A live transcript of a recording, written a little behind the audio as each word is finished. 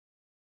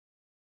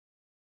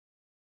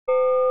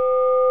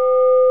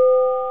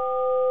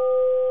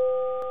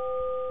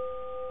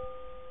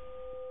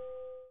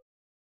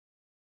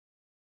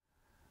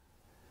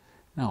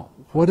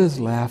What does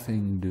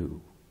laughing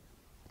do?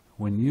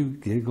 When you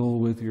giggle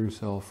with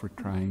yourself for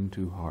trying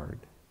too hard,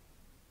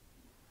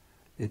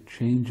 it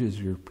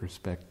changes your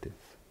perspective.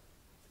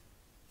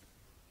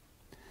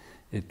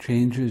 It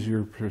changes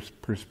your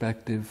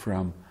perspective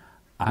from,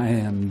 I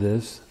am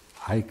this,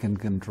 I can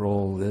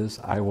control this,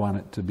 I want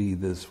it to be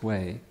this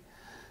way,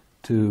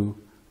 to,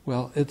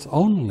 well, it's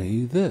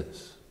only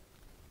this.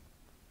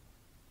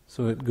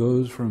 So it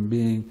goes from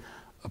being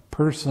a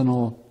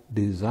personal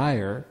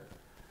desire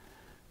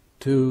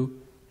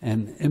to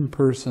an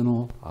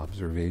impersonal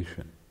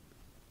observation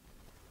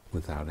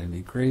without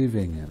any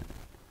craving in it.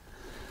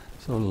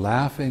 So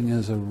laughing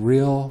is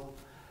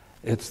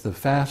it's the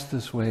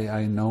fastest way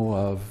I know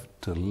of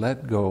to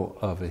let go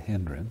of a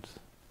hindrance.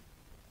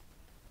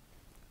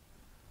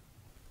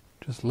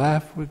 Just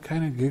laugh,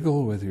 kind of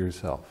giggle with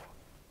yourself.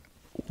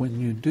 When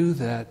you do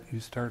that,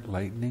 you start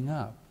lightening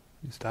up.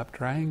 You stop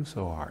trying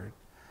so hard.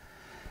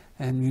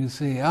 And you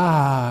see,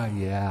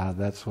 yeah,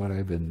 that's what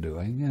I've been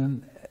doing.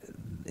 And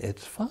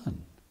it's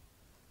fun.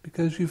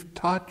 Because you've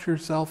taught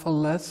yourself a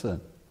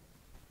lesson.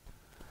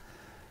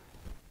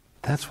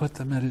 That's what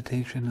the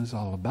meditation is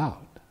all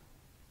about.